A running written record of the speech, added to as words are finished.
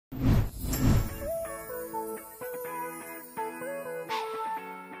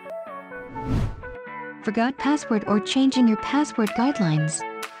Forgot password or changing your password guidelines.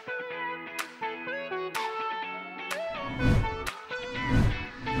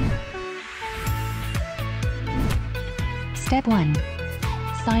 Step 1.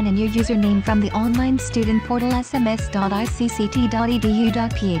 Sign in your username from the online student portal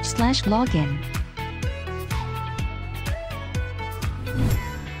sms.icct.edu.ph/login.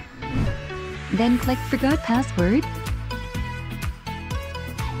 Then click Forgot Password.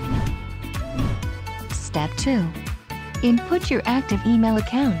 Step 2. Input your active email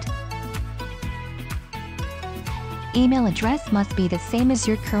account. Email address must be the same as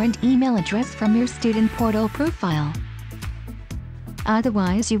your current email address from your student portal profile.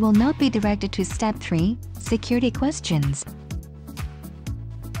 Otherwise, you will not be directed to Step 3, Security Questions.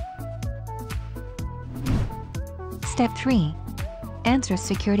 Step 3. Answer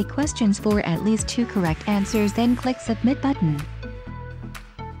security questions for at least 2 correct answers, then click Submit button.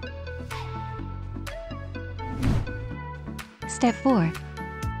 Step 4.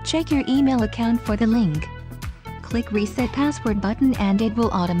 Check your email account for the link. Click Reset Password button and it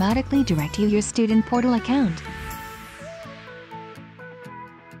will automatically direct you to your student portal account.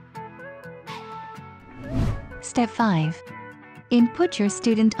 Step 5. Input your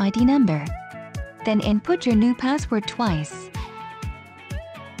student ID number. Then input your new password twice.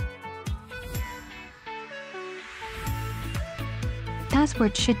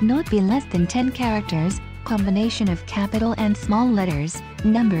 Password should not be less than 10 characters, combination of capital and small letters,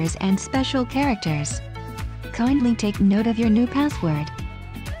 numbers and special characters. Kindly take note of your new password.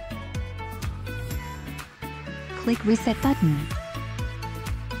 Click Reset button.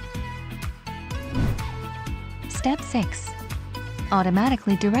 Step 6.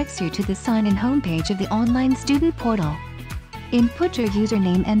 Automatically directs you to the sign-in homepage of the online student portal. Input your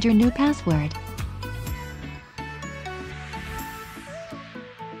username and your new password.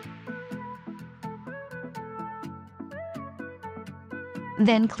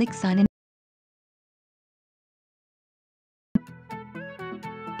 Then click Sign in.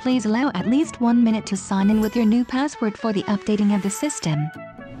 Please allow at least 1 minute to sign in with your new password for the updating of the system.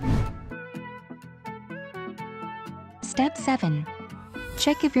 Step 7.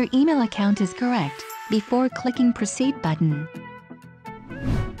 Check if your email account is correct before clicking Proceed button.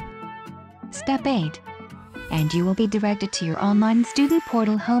 Step 8. And you will be directed to your online student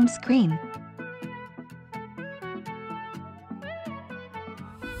portal home screen.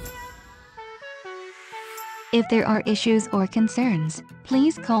 If there are issues or concerns,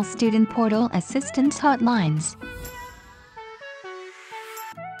 please call Student Portal Assistance hotlines